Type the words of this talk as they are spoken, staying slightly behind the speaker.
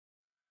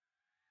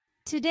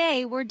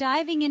today we're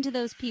diving into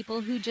those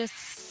people who just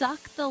suck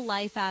the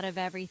life out of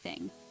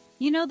everything.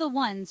 You know the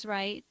ones,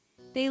 right?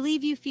 They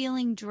leave you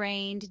feeling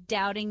drained,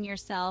 doubting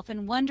yourself,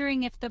 and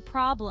wondering if the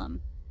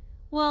problem.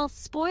 Well,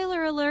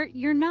 spoiler alert,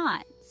 you're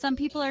not. Some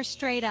people are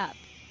straight up.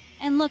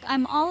 And look,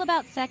 I'm all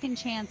about second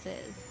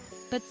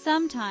chances. But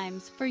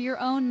sometimes, for your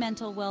own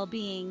mental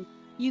well-being,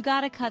 you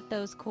gotta cut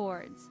those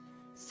cords.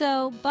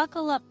 So,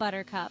 buckle up,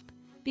 Buttercup,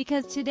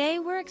 because today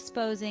we're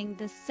exposing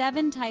the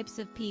 7 types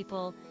of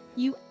people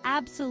you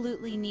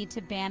absolutely need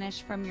to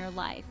banish from your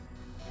life.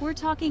 We're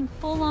talking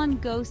full-on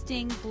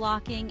ghosting,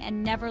 blocking,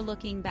 and never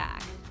looking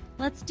back.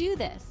 Let's do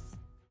this.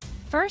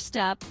 First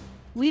up,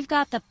 we've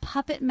got the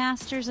puppet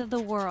masters of the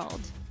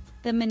world,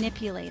 the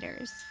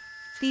manipulators.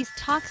 These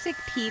toxic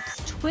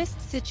peeps twist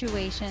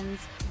situations,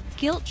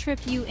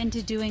 guilt-trip you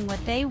into doing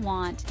what they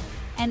want,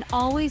 and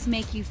always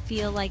make you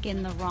feel like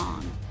in the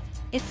wrong.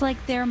 It's like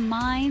their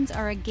minds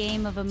are a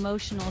game of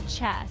emotional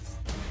chess.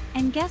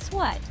 And guess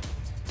what?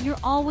 You're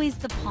always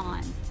the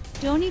pawn.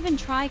 Don't even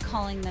try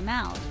calling them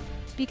out,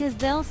 because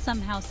they'll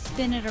somehow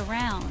spin it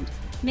around,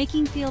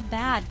 making you feel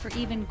bad for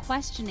even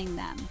questioning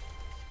them.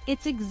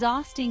 It's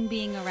exhausting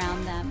being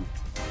around them,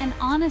 and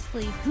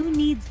honestly, who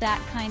needs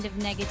that kind of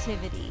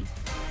negativity?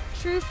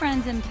 True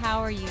friends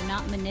empower you,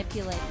 not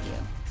manipulate you.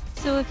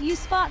 So if you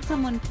spot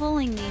someone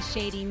pulling these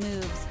shady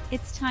moves,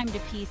 it's time to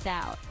peace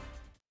out.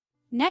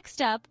 Next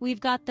up,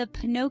 we've got the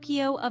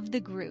Pinocchio of the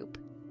group,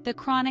 the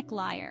chronic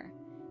liar.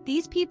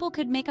 These people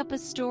could make up a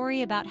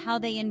story about how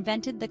they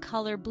invented the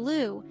color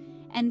blue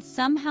and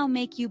somehow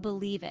make you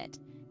believe it.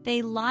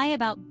 They lie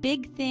about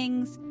big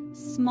things,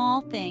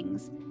 small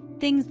things,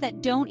 things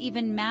that don't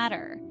even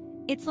matter.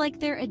 It's like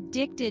they're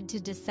addicted to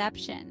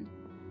deception.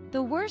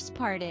 The worst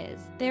part is,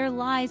 their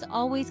lies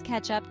always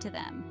catch up to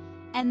them,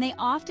 and they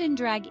often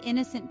drag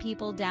innocent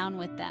people down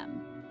with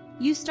them.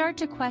 You start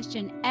to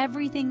question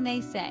everything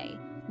they say,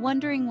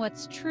 wondering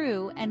what's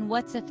true and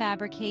what's a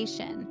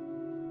fabrication.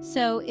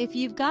 So, if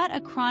you've got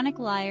a chronic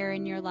liar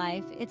in your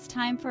life, it's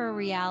time for a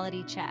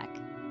reality check.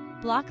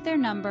 Block their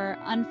number,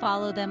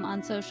 unfollow them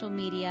on social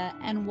media,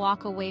 and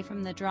walk away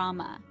from the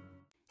drama.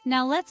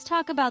 Now let's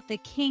talk about the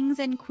kings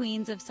and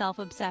queens of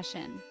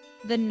self-obsession,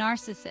 the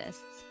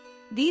narcissists.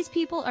 These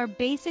people are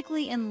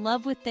basically in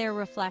love with their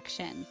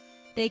reflection.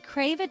 They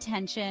crave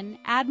attention,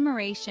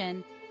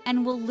 admiration,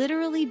 and will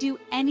literally do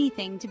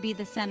anything to be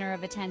the center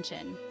of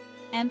attention.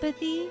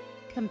 Empathy?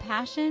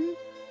 Compassion?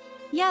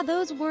 Yeah,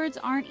 those words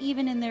aren't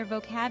even in their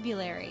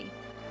vocabulary.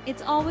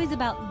 It's always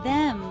about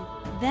them,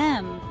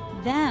 them,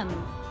 them.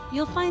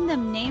 You'll find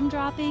them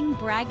name-dropping,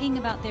 bragging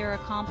about their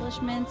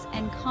accomplishments,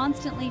 and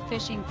constantly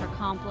fishing for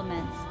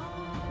compliments.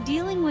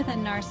 Dealing with a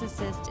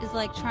narcissist is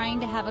like trying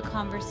to have a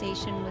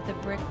conversation with a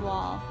brick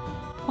wall,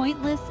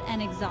 pointless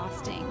and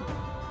exhausting.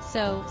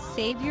 So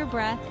save your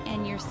breath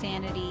and your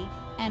sanity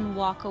and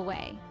walk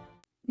away.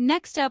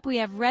 Next up, we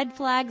have red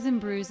flags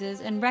and bruises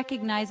and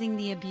recognizing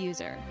the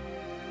abuser.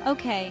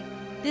 Okay,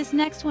 this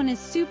next one is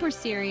super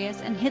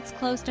serious and hits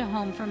close to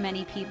home for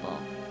many people.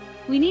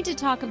 We need to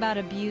talk about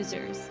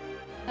abusers.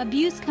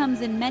 Abuse comes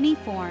in many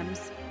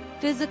forms: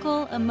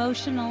 physical,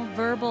 emotional,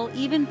 verbal,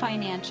 even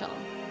financial.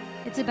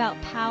 It's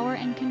about power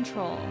and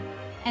control,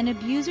 and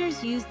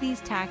abusers use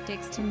these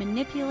tactics to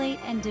manipulate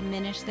and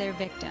diminish their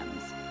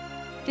victims.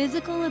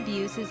 Physical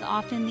abuse is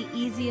often the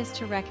easiest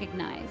to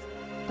recognize,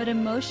 but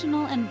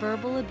emotional and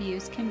verbal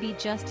abuse can be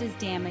just as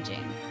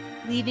damaging,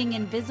 leaving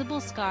invisible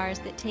scars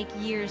that take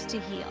years to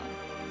heal.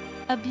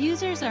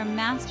 Abusers are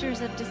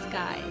masters of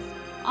disguise,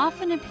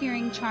 often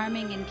appearing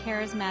charming and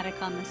charismatic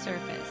on the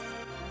surface.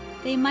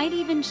 They might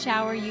even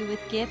shower you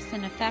with gifts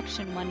and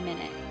affection one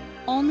minute,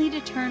 only to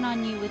turn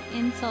on you with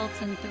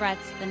insults and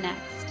threats the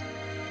next.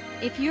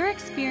 If you're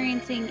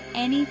experiencing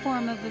any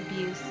form of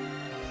abuse,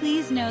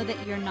 please know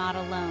that you're not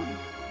alone.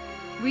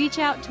 Reach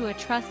out to a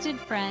trusted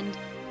friend,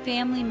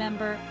 family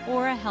member,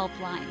 or a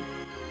helpline.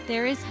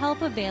 There is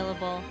help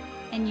available,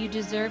 and you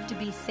deserve to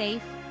be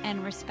safe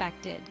and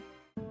respected.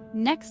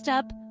 Next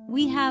up,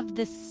 we have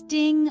the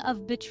Sting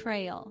of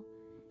Betrayal.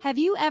 Have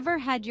you ever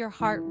had your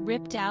heart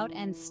ripped out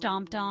and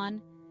stomped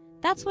on?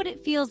 That's what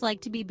it feels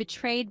like to be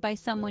betrayed by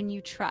someone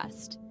you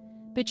trust.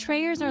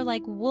 Betrayers are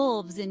like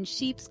wolves in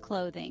sheep's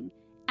clothing,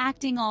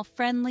 acting all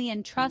friendly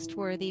and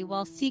trustworthy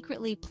while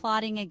secretly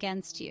plotting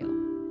against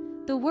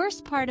you. The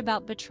worst part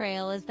about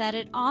betrayal is that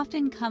it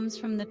often comes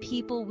from the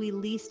people we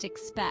least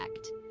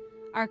expect.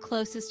 Our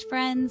closest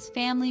friends,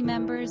 family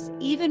members,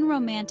 even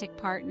romantic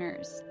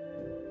partners.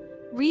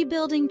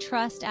 Rebuilding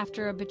trust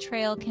after a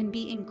betrayal can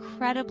be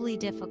incredibly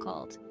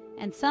difficult,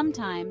 and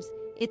sometimes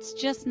it's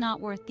just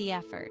not worth the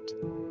effort.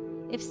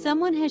 If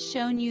someone has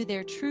shown you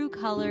their true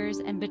colors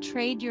and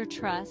betrayed your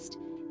trust,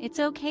 it's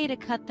okay to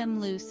cut them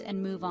loose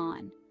and move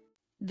on.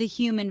 The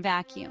human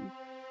vacuum,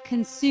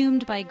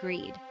 consumed by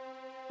greed.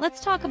 Let's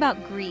talk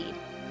about greed,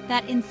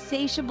 that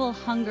insatiable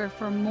hunger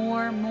for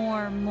more,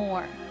 more,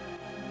 more.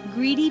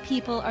 Greedy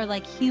people are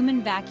like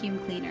human vacuum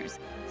cleaners,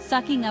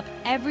 sucking up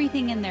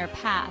everything in their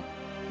path: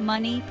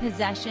 money,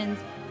 possessions,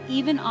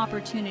 even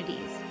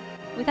opportunities,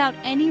 without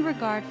any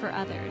regard for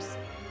others.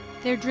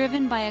 They're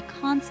driven by a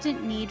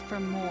constant need for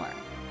more,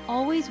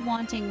 always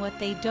wanting what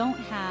they don't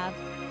have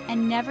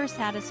and never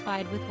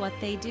satisfied with what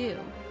they do.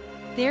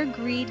 Their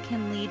greed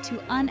can lead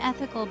to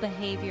unethical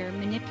behavior,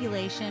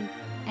 manipulation,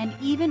 and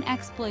even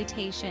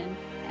exploitation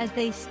as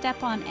they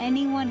step on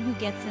anyone who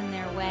gets in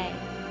their way.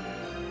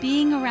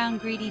 Being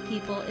around greedy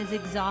people is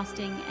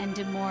exhausting and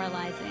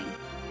demoralizing.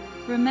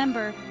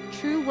 Remember,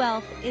 true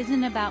wealth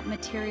isn't about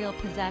material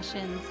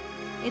possessions.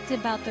 It's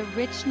about the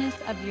richness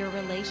of your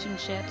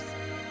relationships,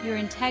 your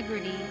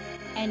integrity,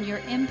 and your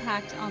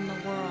impact on the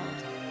world.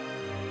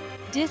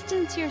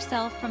 Distance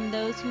yourself from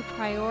those who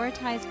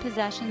prioritize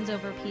possessions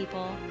over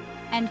people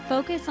and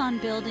focus on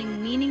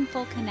building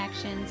meaningful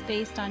connections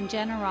based on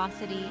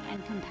generosity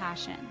and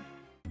compassion.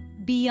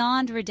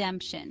 Beyond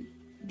redemption,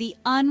 the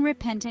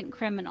unrepentant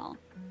criminal.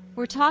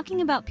 We're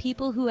talking about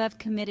people who have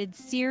committed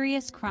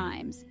serious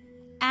crimes,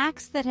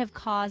 acts that have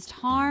caused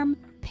harm,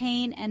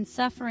 pain, and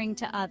suffering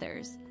to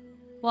others.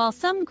 While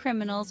some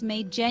criminals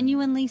may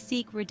genuinely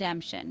seek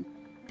redemption,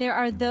 there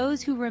are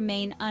those who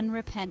remain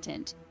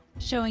unrepentant,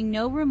 showing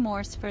no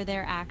remorse for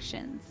their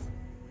actions.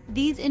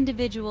 These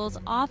individuals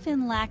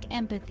often lack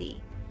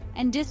empathy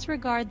and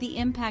disregard the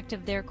impact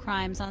of their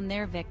crimes on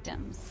their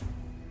victims.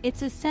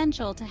 It's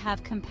essential to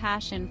have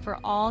compassion for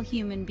all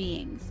human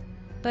beings,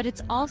 but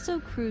it's also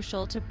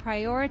crucial to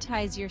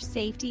prioritize your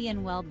safety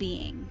and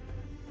well-being.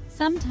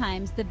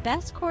 Sometimes the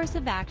best course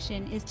of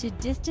action is to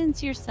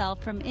distance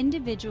yourself from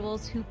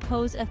individuals who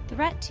pose a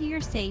threat to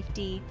your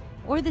safety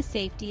or the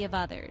safety of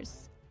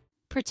others.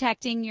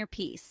 Protecting your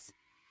peace.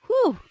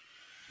 Whew!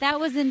 That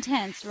was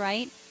intense,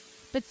 right?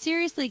 But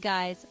seriously,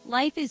 guys,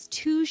 life is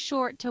too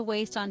short to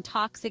waste on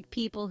toxic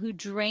people who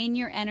drain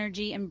your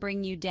energy and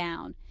bring you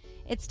down.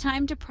 It's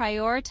time to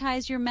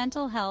prioritize your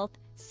mental health,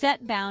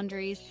 set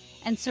boundaries,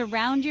 and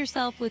surround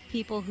yourself with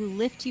people who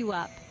lift you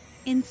up,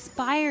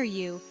 inspire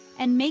you,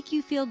 and make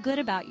you feel good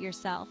about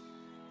yourself.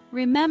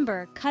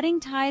 Remember, cutting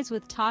ties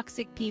with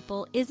toxic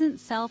people isn't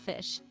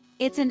selfish.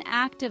 It's an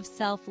act of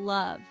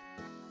self-love.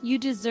 You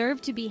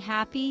deserve to be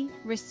happy,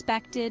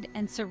 respected,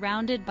 and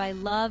surrounded by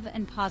love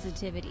and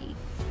positivity.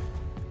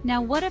 Now,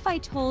 what if I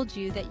told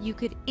you that you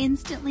could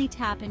instantly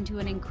tap into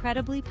an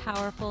incredibly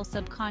powerful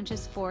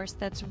subconscious force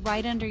that's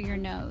right under your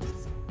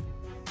nose?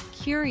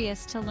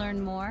 Curious to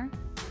learn more?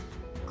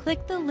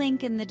 Click the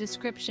link in the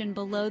description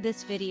below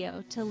this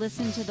video to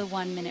listen to the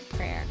 1-minute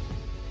prayer.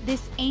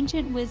 This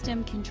ancient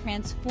wisdom can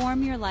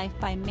transform your life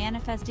by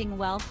manifesting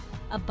wealth,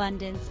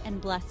 abundance,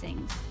 and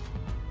blessings.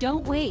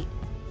 Don't wait.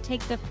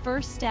 Take the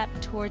first step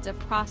towards a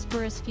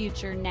prosperous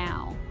future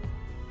now.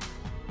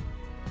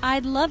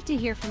 I'd love to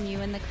hear from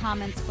you in the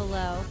comments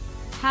below.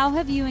 How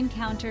have you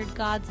encountered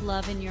God's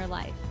love in your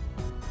life?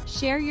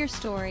 Share your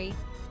story,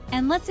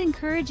 and let's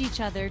encourage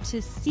each other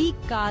to seek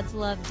God's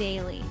love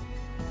daily.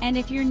 And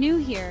if you're new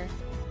here,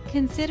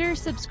 consider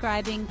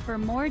subscribing for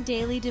more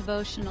daily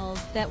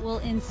devotionals that will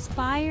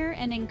inspire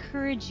and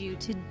encourage you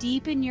to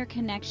deepen your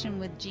connection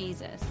with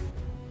Jesus.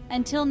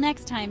 Until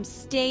next time,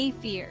 stay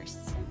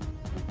fierce.